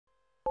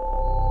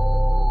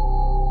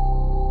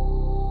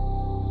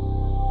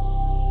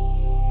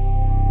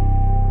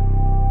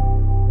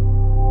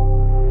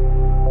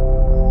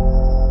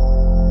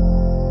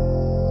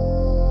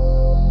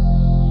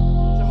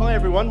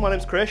my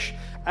name's Krish,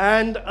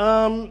 and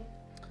I'm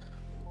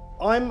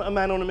a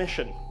man on a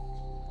mission.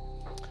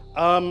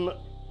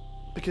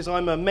 Because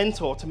I'm a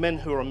mentor to men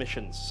who are on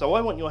missions. So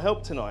I want your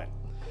help tonight.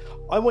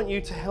 I want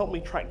you to help me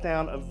track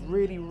down a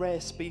really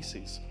rare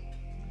species.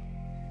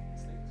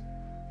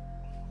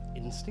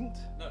 Instinct?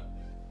 No.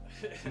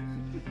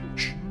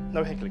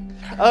 No heckling.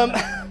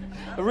 A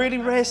really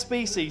rare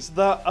species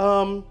that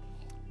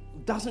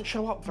doesn't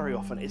show up very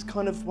often. It's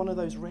kind of one of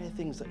those rare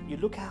things that you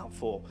look out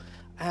for.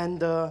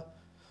 And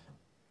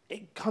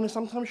it kind of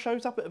sometimes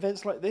shows up at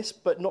events like this,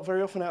 but not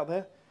very often out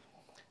there.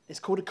 It's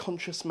called a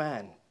conscious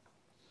man.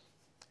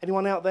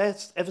 Anyone out there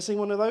ever seen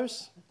one of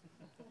those?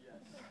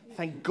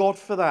 Thank God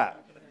for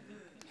that.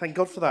 Thank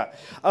God for that.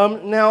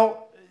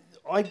 Now,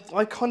 I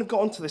kind of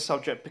got onto this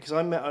subject because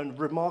I met a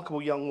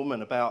remarkable young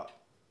woman about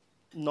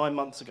 9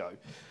 months ago.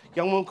 A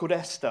young woman called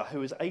Esther,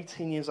 who is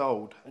 18 years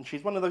old, and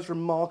she's one of those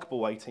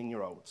remarkable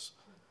 18-year-olds.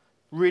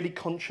 Really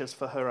conscious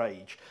for her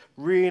age,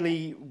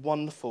 really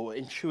wonderful,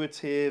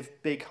 intuitive,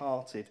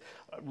 big-hearted,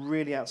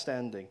 really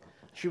outstanding.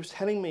 She was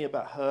telling me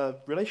about her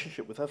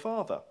relationship with her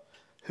father,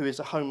 who is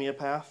a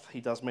homeopath. He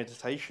does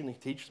meditation, he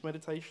teaches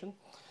meditation.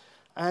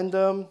 And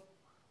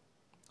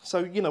so,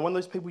 you know, one of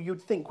those people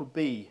you'd think would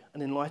be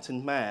an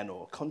enlightened man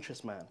or a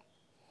conscious man.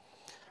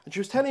 And she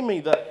was telling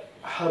me that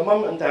her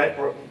mum and dad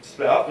were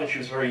split up when she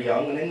was very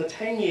young, and in the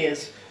 10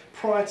 years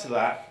prior to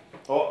that,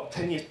 or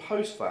 10 years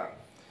post that,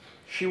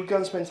 she would go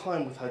and spend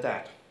time with her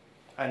dad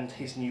and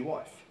his new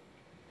wife.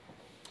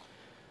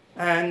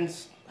 And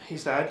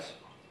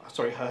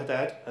her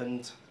dad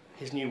and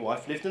his new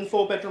wife lived in a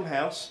 4-bedroom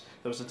house.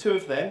 There was the two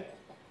of them,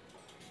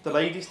 the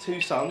lady's 2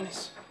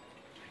 sons,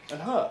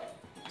 and her.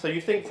 So you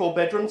think 4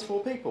 bedrooms,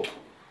 4 people.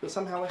 But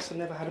somehow Esther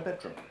never had a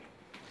bedroom.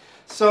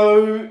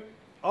 So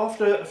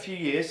after a few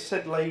years,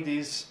 said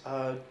lady's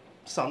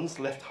sons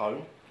left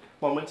home.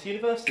 One went to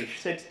university. She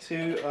said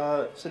to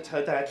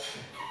her dad,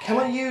 "Can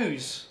I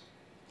use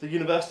the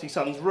university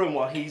son's room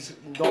while he's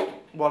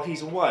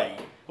away?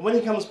 And when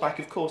he comes back,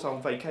 of course, I'll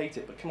vacate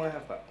it, but can I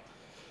have that?"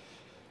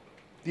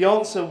 The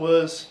answer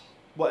was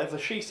whatever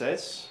she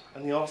says,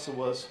 and the answer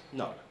was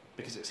no,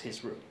 because it's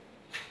his room.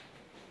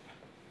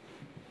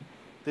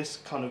 This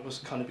was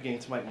beginning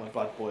to make my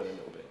blood boil a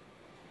little bit.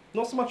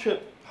 Not so much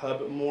at her,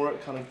 but more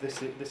at kind of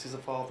this is a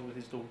father with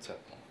his daughter.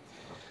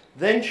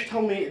 Then she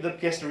told me the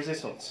pièce de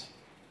résistance,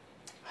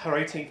 her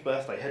 18th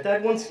birthday. Her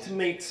dad wanted to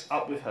meet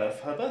up with her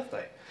for her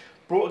birthday.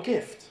 Brought a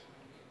gift.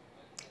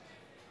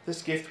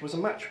 This gift was a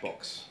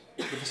matchbox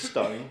with a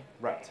stone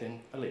wrapped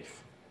in a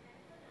leaf.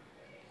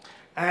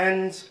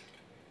 And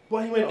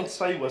what he went on to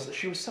say was that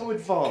she was so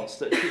advanced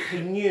that he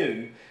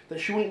knew that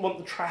she wouldn't want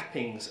the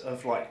trappings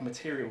of like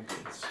material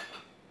goods.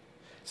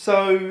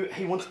 So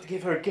he wanted to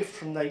give her a gift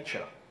from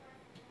nature.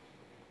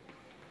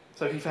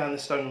 So he found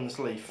this stone on this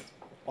leaf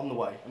on the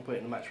way and put it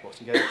in the matchbox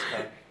and gave it to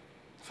her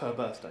for her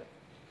birthday.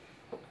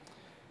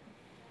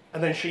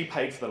 And then she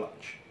paid for the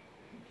lunch.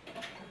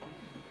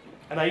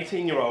 An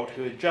 18-year-old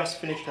who had just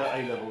finished her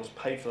A-levels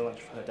paid for the lunch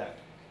for her dad.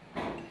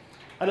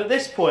 And at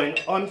this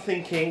point, I'm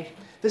thinking,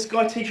 this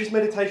guy teaches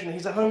meditation,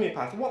 he's a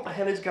homeopath, what the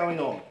hell is going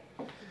on?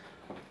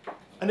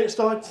 And it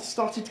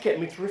started to get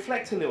me to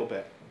reflect a little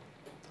bit.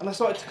 And I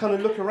started to kind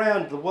of look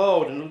around the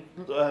world and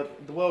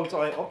the world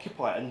I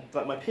occupy and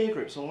like my peer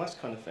groups and all that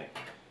kind of thing.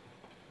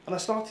 And I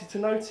started to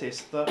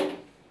notice that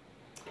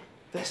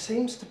there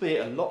seems to be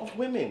a lot of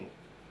women.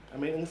 I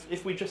mean,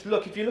 if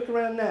you look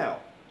around now,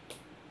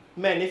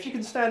 men, if you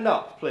can stand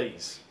up,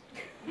 please.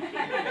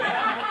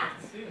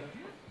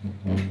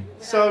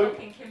 So,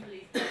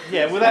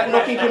 yeah, without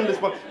knocking Kimberly's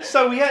body.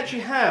 So we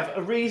actually have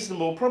a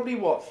reasonable, probably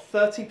what,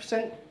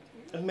 30%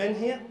 of men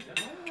here?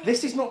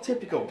 This is not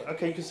typical.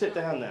 Okay, you can sit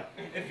down now.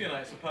 If you're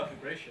like, it's a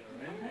perfect ratio,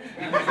 right?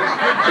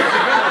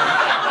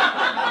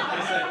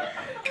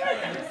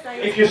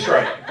 If you're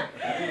straight.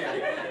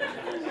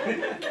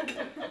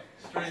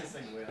 Straight and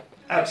single, yeah.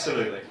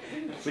 Absolutely.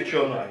 Which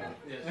you're not.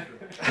 Yeah, true.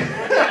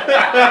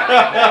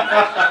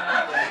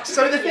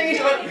 So the thing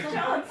is,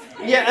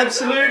 yeah,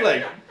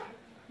 absolutely.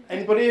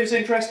 Anybody who's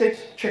interested,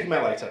 check them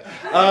out later.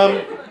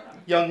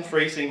 Young,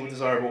 free, single,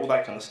 desirable, all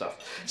that kind of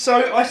stuff.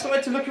 So I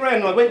started to look around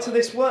and I went to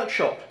this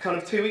workshop kind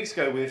of 2 weeks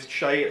ago with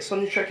Shay at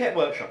Sonia Choquette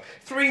workshop.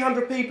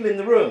 300 people in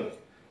the room.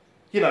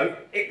 You know,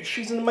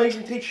 she's an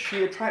amazing teacher.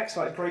 She attracts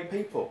like great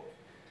people.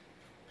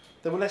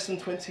 There were less than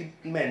 20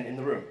 men in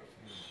the room.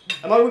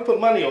 And I would put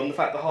money on the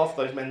fact that half of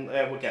those men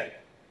there were gay.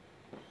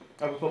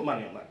 I would put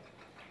money on that.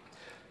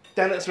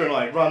 Dan Etzer and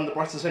I run the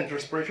Brighton Centre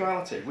of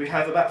Spirituality. We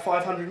have about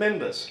 500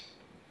 members,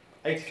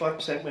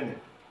 85%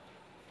 women.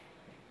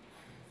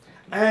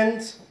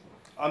 And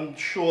I'm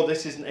sure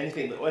this isn't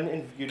anything that any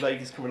of you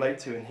ladies can relate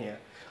to in here.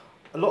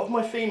 A lot of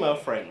my female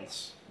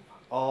friends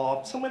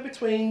are somewhere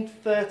between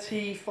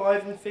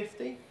 35 and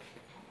 50.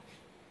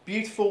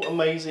 Beautiful,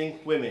 amazing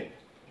women.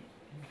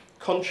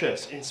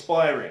 Conscious,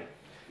 inspiring.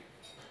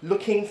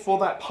 Looking for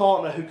that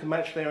partner who can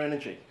match their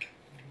energy.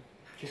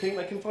 Do you think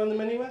they can find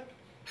them anywhere?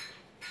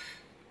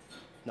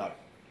 No.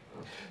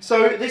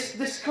 So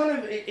this kind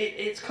of,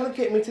 it's kind of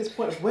getting me to this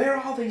point of where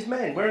are these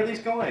men? Where are these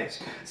guys?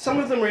 Some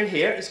of them are in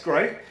here, it's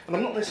great, and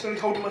I'm not necessarily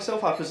holding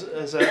myself up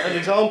as an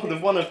example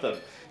of one of them,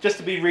 just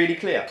to be really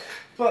clear.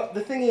 But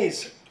the thing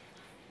is,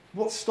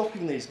 what's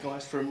stopping these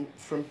guys from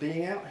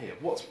being out here?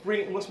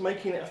 What's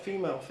making it a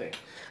female thing?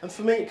 And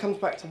for me, it comes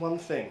back to one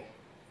thing.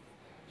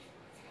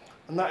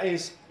 And that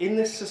is, in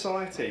this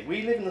society,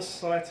 we live in a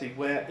society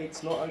where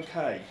it's not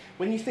okay.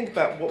 When you think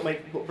about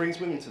what brings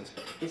women to this,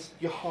 it's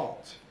your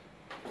heart.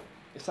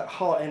 It's that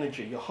heart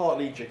energy, your heart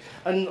leads you.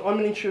 And I'm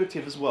an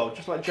intuitive as well,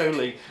 just like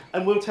Jolie,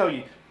 and we'll tell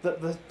you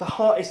that the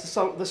heart is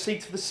the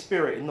seat of the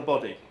spirit in the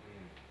body.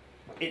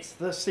 It's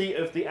the seat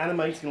of the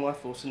animating life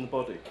force in the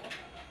body.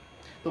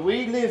 But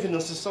we live in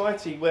a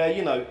society where,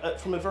 you know,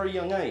 from a very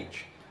young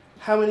age,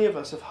 how many of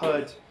us have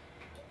heard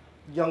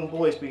young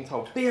boys being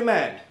told, be a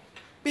man,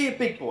 be a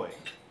big boy,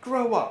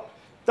 grow up,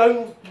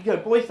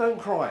 boys don't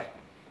cry.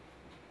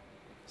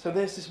 So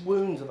there's this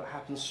wound that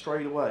happens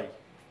straight away,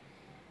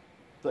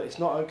 that it's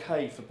not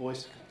okay for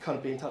boys to kind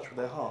of be in touch with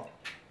their heart.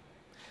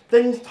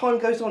 Then time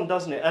goes on,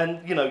 doesn't it?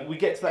 And, you know, we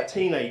get to those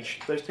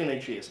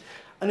teenage years.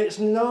 And it's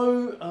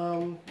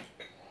no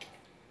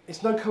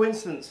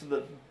coincidence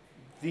that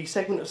the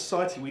segment of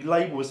society we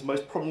label as the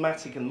most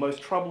problematic and the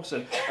most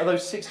troublesome are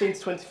those 16 to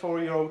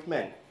 24-year-old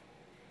men.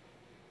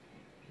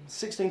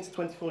 16 to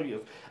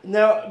 24-year-olds.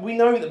 Now, we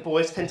know that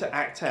boys tend to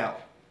act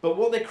out, but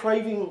what they're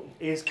craving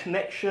is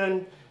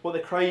connection, what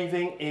they're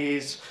craving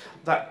is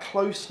that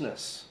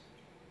closeness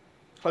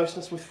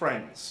with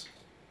friends.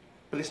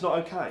 But it's not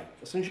okay.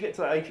 As soon as you get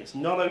to that age, it's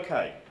not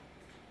okay.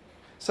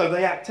 So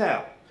they act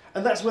out.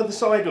 And that's where the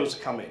siders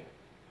come in.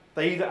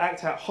 They either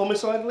act out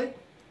homicidally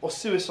or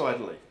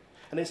suicidally.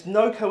 And it's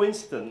no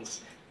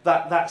coincidence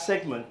that that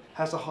segment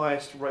has the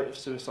highest rate of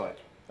suicide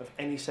of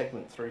any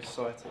segment through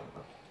society.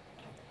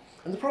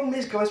 And the problem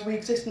is, guys, we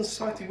exist in a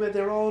society where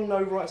there are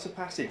no rites of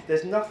passage.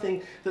 There's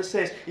nothing that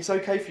says it's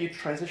okay for you to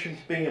transition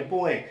from being a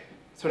boy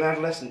to an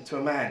adolescent to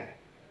a man.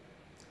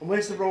 And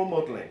where's the role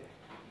modelling?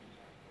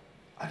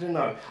 I don't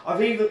know.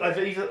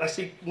 I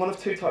see one of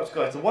two types of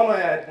guys. The one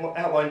I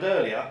outlined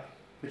earlier,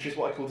 which is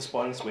what I call the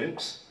spineless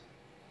wimps.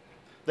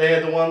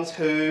 They're the ones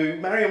who,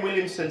 Marianne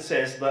Williamson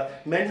says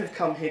that men have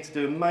come here to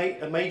do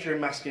a major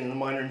in masculine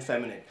and a minor in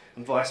feminine,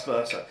 and vice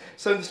versa.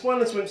 So the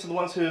spineless wimps are the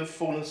ones who have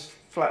fallen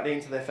flatly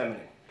into their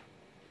feminine.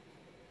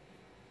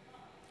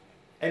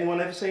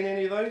 Anyone ever seen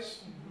any of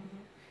those?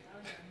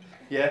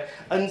 Yeah,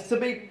 and to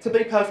be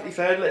perfectly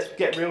fair, let's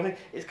get real here,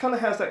 it kind of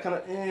has that kind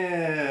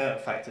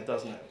of factor,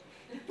 doesn't it?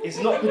 It's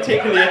not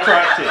particularly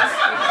attractive.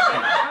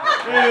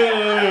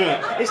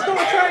 It's not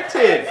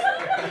attractive.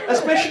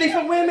 Especially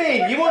for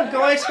women. You want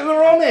guys who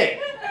are on it.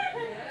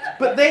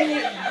 But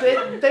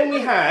then we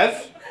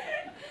have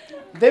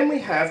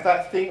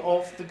that thing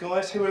of the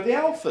guys who are the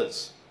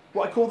alphas.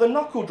 What I call the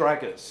knuckle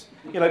draggers.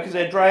 You know, because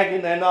they're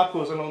dragging their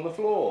knuckles along the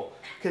floor.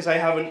 Because they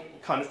haven't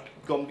kind of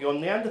gone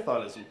beyond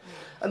Neanderthalism.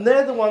 And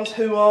they're the ones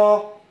who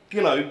are,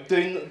 you know,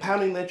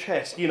 pounding their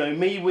chest. You know,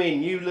 me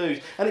win, you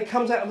lose. And it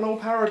comes out of an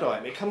old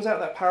paradigm. It comes out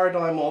of that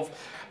paradigm of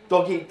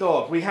dog eat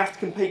dog. We have to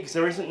compete because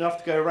there isn't enough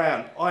to go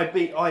around.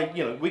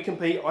 We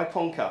compete, I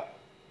conquer.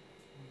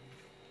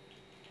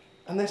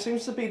 And there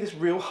seems to be this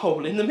real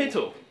hole in the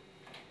middle.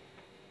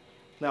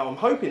 Now I'm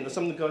hoping that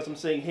some of the guys I'm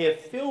seeing here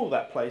fill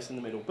that place in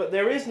the middle, but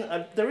there aren't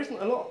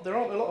a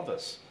lot of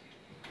us,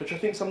 which I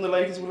think some of the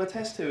ladies will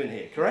attest to in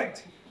here,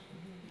 correct?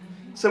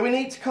 So we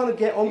need to kind of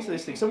get onto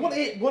this thing. So what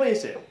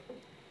is it?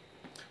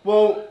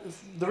 Well,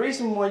 the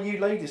reason why you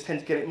ladies tend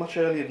to get it much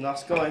earlier than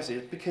us guys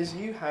is because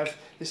you have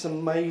this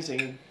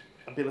amazing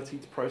ability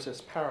to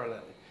process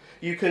parallelly.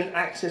 You can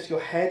access your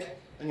head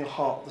and your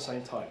heart at the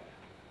same time.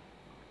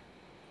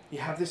 You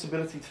have this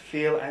ability to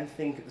feel and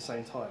think at the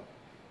same time.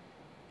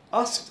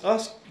 Us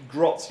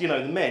grots, you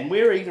know, the men,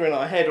 we're either in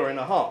our head or in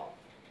our heart.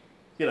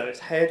 You know, it's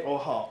head or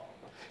heart.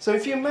 So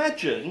if you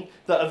imagine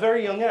that at a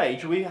very young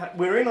age,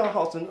 we're in our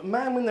hearts, and a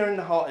man, when they're in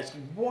the heart, is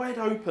wide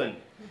open.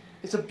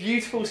 It's a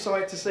beautiful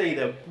sight to see.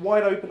 They're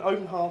wide open,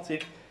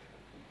 open-hearted,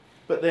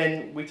 but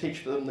then we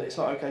teach them that it's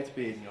not okay to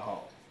be in your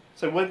heart.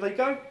 So where do they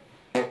go?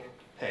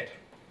 Head.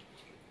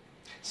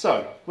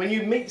 So when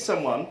you meet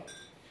someone,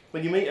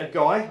 when you meet a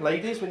guy,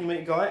 ladies, when you meet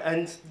a guy,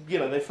 and you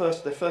know they're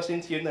first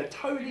into you, and they're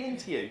totally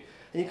into you,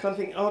 and you kind of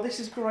think, oh, this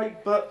is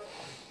great, but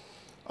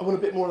I want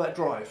a bit more of that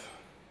drive.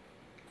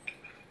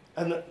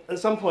 And at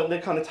some point,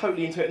 they're kind of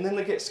totally into it, and then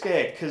they get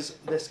scared because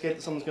they're scared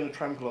that someone's going to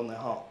trample on their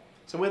heart.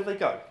 So where do they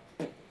go?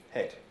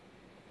 Head.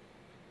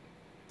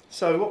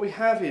 So what we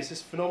have is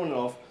this phenomenon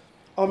of,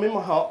 oh, I'm in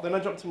my heart, then I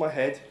jump to my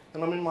head,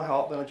 and I'm in my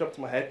heart, then I jump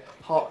to my head,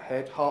 heart,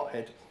 head, hot,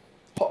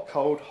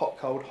 cold, hot,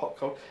 cold, hot,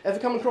 cold. Ever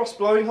come across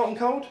blowing hot and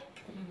cold?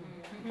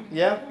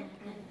 Yeah?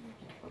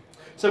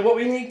 So what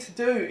we need to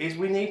do is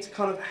we need to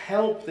kind of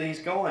help these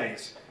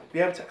guys be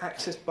able to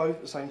access both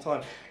at the same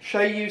time.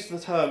 Shay used the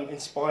term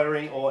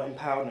inspiring or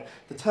empowering.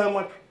 The term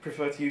I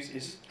prefer to use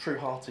is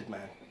true-hearted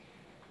man.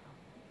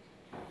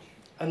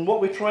 And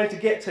what we're trying to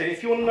get to,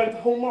 if you want to know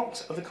the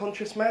hallmarks of a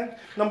conscious man,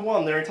 number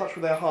one, they're in touch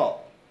with their heart.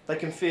 They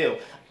can feel.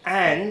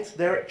 And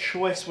they're at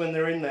choice when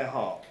they're in their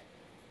heart.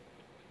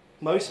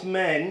 Most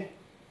men,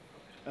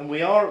 and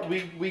we are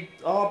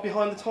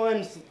behind the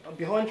times,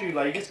 behind you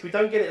ladies, we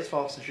don't get it as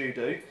fast as you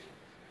do.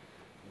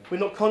 We're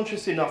not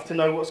conscious enough to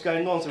know what's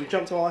going on, so we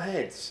jump to our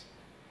heads.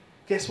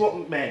 Guess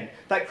what, men?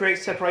 That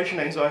creates separation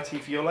anxiety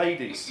for your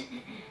ladies.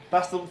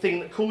 That's the thing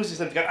that causes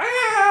them to go,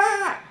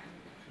 ah!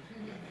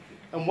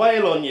 And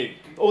wail on you,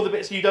 all the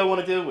bits you don't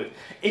want to deal with.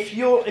 If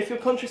you're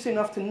conscious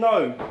enough to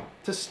know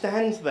to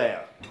stand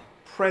there,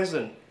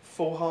 present,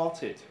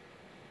 full-hearted,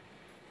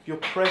 your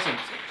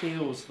presence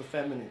heals the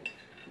feminine.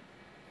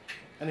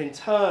 And in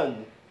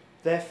turn,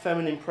 their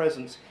feminine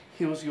presence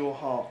heals your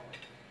heart.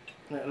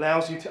 And it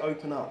allows you to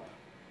open up.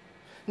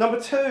 Number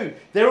 2,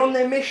 they're on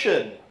their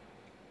mission.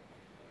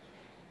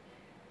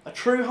 A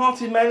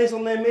true-hearted man is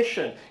on their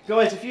mission.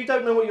 Guys, if you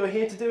don't know what you're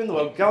here to do in the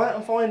world, go out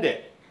and find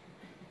it.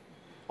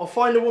 Or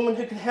find a woman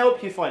who can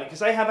help you find it, because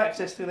they have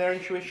access to their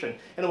intuition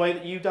in a way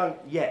that you don't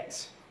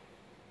yet.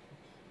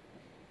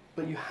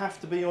 But you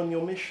have to be on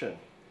your mission.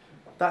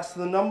 That's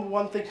the number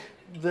one thing.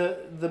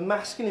 The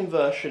masculine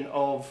version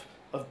of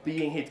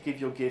being here to give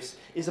your gifts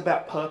is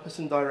about purpose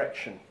and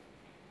direction.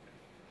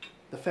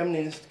 The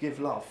feminine is to give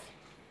love.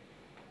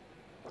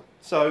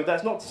 So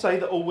that's not to say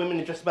that all women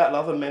are just about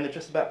love and men are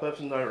just about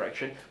purpose and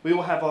direction. We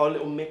all have our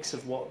little mix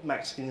of what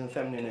masculine and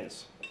feminine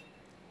is.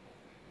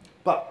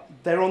 But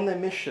they're on their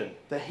mission.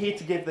 They're here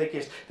to give their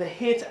gifts. They're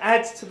here to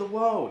add to the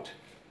world.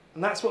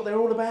 And that's what they're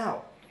all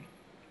about.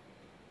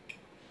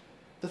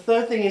 The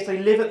third thing is they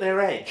live at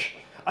their edge.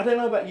 I don't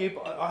know about you,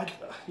 but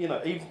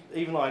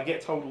even I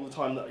get told all the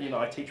time that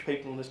I teach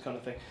people and this kind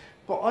of thing.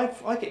 But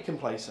I get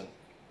complacent.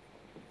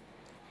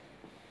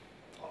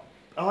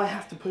 I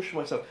have to push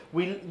myself.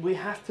 We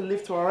have to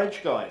live to our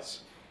edge,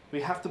 guys.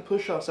 We have to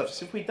push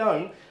ourselves. If we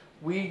don't,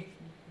 we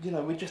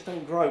just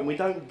don't grow, and we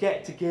don't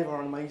get to give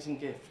our amazing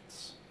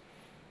gifts.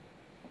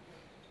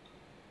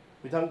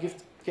 We don't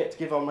get to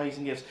give our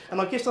amazing gifts. And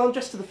our gifts aren't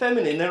just to the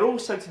feminine, they're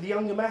also to the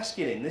younger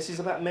masculine. This is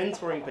about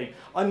mentoring people.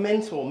 I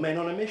mentor men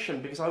on a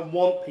mission because I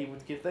want people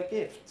to give their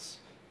gifts.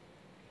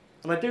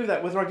 And I do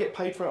that whether I get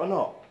paid for it or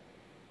not.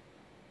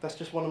 That's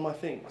just one of my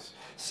things.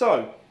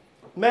 So,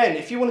 men,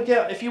 if you want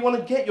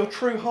to get your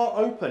true heart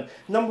open,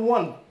 number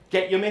 1,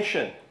 get your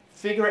mission.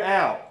 Figure it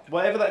out,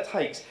 whatever that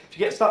takes. If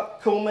you get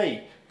stuck, call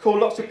me. Call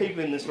lots of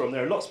people in this room.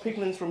 There are lots of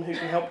people in this room who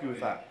can help you with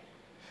that.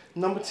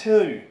 Number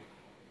 2,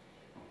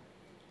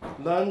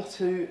 learn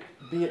to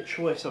be at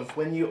choice of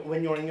when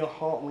you're in your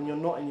heart and when you're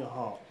not in your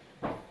heart.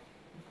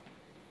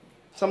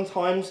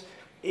 Sometimes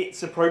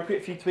it's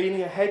appropriate for you to be in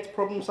your head to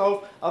problem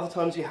solve. Other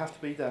times you have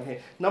to be down here.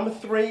 Number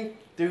 3,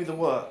 do the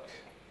work.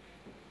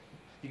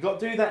 You've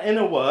got to do that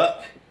inner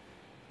work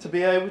to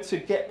be able to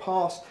get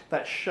past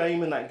that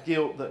shame and that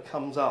guilt that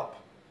comes up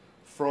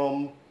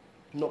from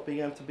not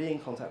being able to be in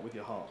contact with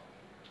your heart.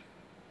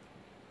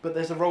 But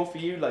there's a role for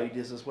you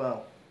ladies as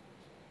well.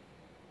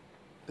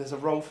 There's a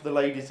role for the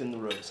ladies in the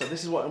room. So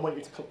this is what I want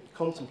you to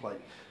contemplate.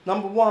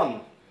 Number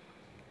 1,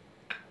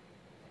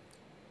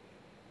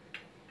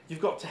 you've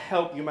got to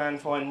help your man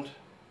find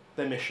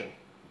their mission.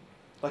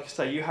 Like I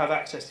say, you have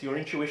access to your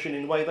intuition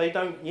in a way they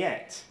don't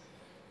yet.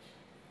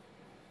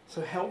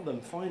 So help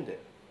them find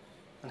it.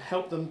 And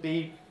help them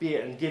be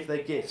it and give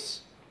their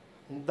gifts.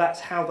 And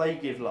that's how they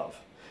give love.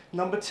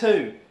 Number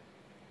 2,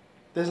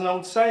 there's an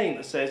old saying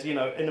that says, in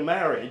a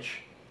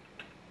marriage,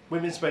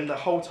 women spend their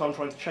whole time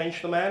trying to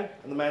change the man,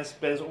 and the man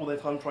spends all their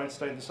time trying to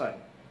stay the same.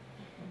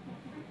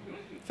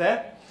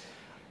 Fair?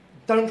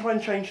 Don't try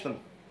and change them.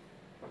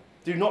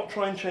 Do not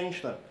try and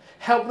change them.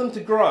 Help them to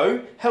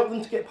grow, help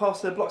them to get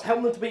past their blocks,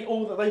 help them to be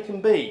all that they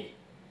can be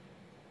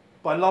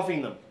by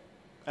loving them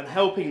and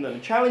helping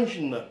them,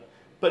 challenging them,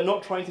 but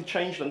not trying to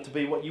change them to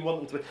be what you want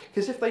them to be.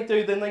 Because if they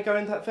do, then they go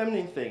into that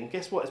feminine thing.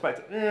 Guess what? It's back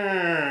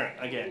to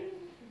again.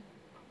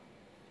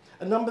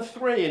 And number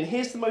 3, and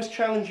here's the most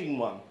challenging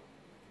one.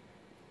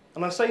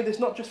 And I say this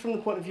not just from the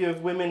point of view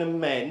of women and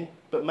men,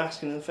 but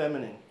masculine and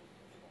feminine.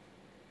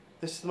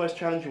 This is the most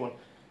challenging one.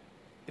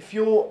 If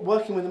you're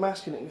working with a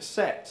masculine,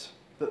 accept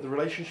that the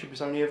relationship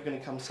is only ever going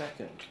to come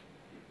second.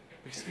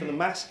 Because for the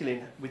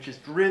masculine, which is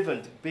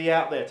driven to be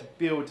out there, to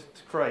build,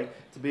 to create,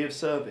 to be of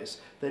service,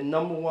 their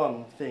number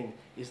 1 thing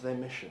is their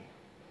mission.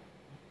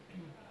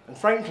 And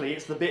frankly,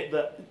 it's the bit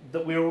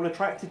that we're all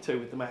attracted to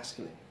with the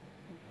masculine.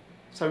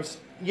 So, if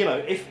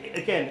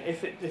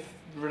the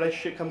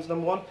relationship comes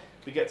number 1,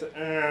 we get to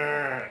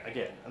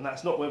again, and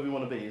that's not where we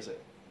want to be, is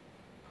it?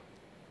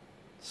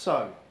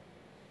 So,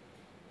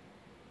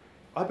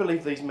 I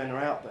believe these men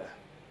are out there.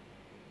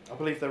 I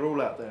believe they're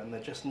all out there, and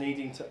they're just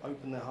needing to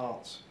open their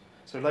hearts.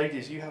 So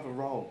ladies, you have a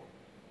role.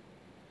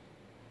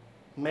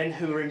 Men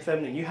who are in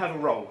feminine, you have a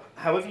role.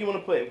 However you want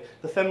to put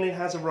it, the feminine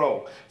has a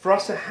role. For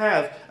us to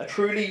have a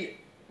truly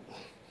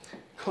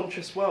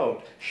conscious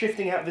world,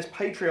 shifting out of this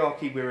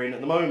patriarchy we're in at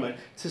the moment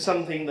to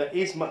something that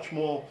is much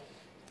more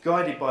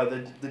guided by the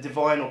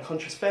divine or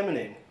conscious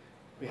feminine,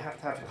 we have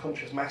to have a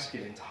conscious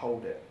masculine to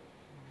hold it.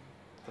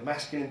 The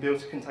masculine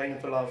builds a container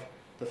for love,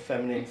 the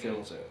feminine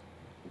fills it.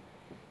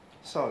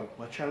 So,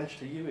 my challenge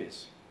to you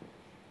is,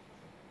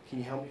 can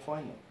you help me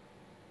find them?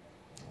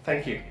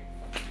 Thank you.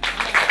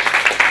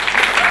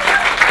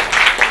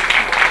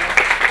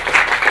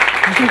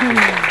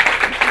 Thank you.